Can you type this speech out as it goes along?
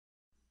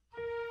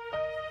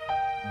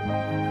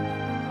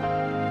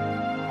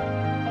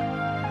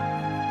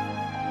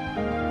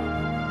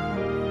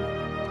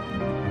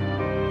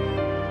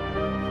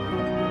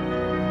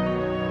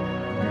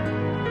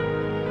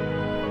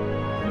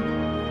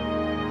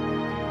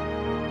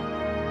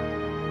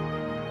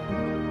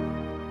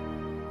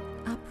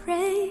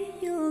pray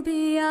you'll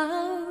be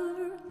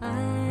our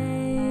eyes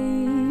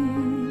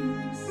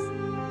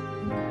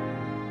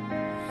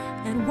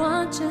and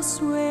watch us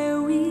where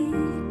we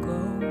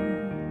go,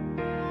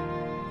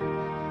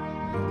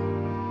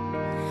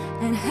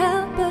 and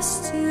help us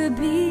to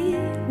be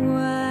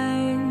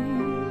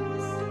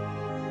wise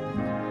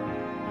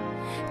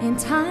in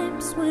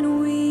times when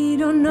we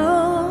don't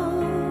know.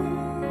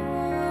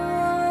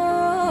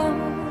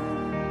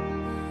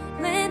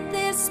 Let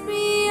this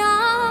be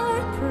our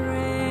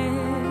prayer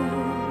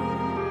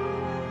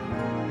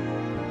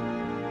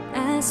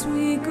as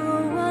we go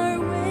our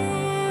way.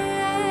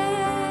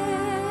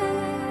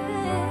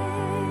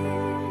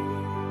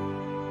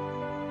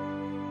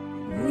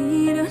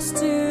 Lead us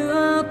to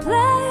a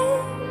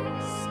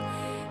place,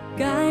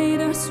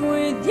 guide us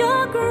with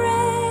your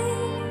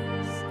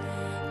grace,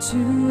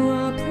 to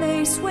a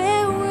place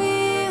where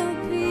we'll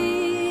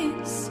be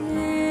safe.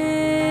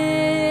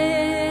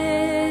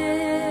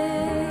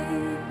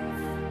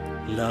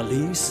 La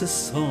lyset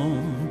som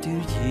du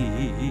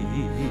gir,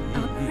 I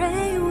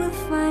pray we'll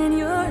find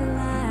your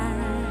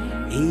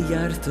light I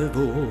hjertet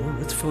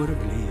vårt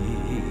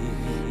forblir,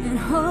 and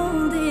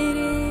hold it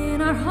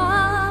in our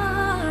heart.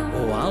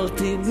 og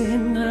alltid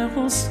minne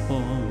oss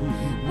om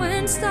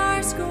When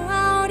stars go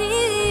out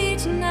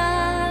each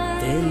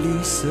night, det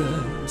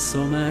lyset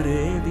som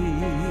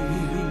evig.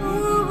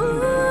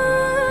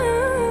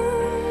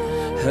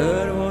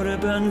 Hør våre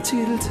bønn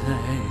til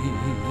deg,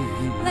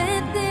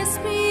 let this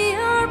be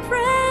our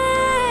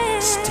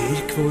prayer.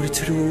 styrk vår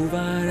tro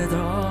hver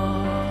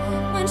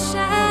dag. When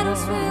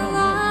shadows fill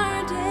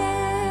our day,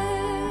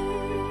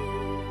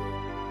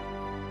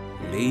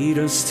 Lead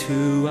us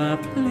to a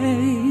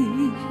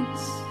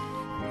place,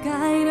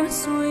 guide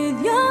us with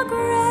your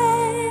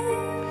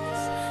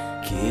grace,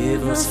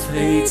 give us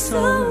faith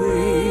so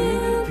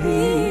we'll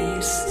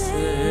be safe.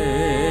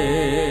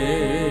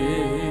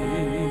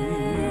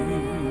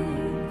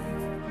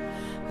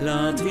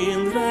 La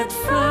din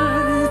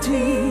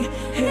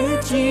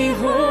rettferdighet gi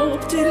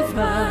håp til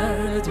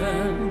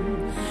verden,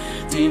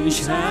 din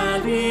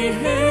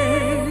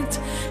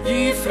kjærlighet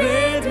gi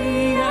fred I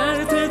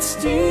hjertets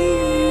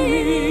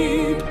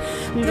dyp,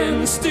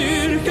 den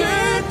styrke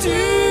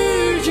du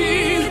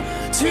gir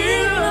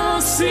til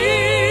oss I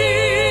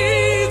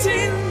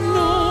din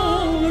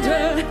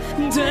nåde,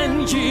 den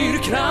gir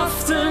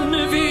kraften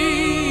vi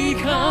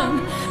kan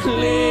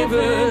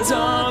leve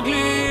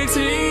daglig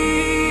til.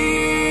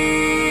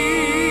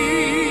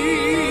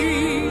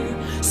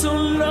 Så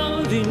la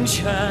din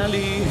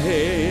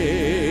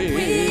kjærlighet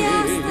we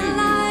ask the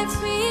lives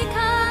we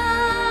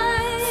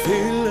kind,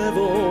 fylle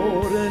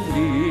våre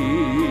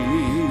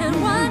liv, and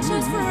watch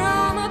us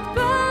from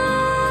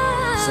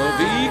above. så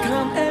vi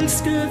kan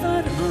elske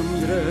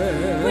hverandre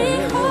We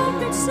hope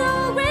it's so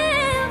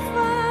we'll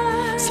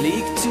find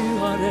slik du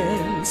har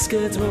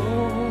elsket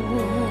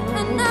oss.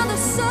 another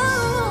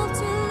soul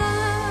to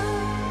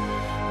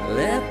love.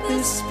 Let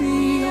this be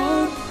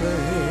our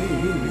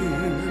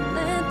prayer,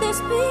 Let this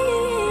be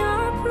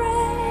our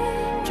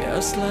prayer,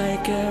 just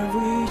like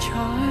every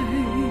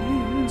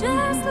child.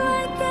 just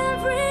like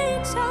every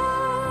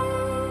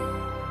child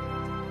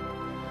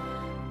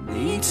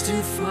Needs to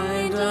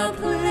find a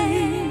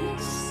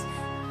place,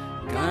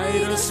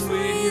 guide us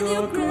with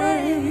your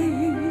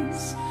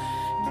grace,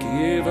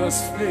 give us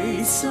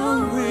faith so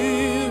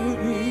we'll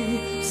be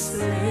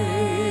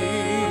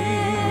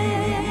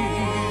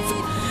safe.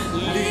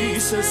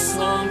 Lyset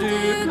som du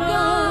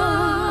ga,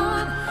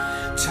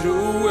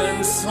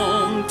 troen som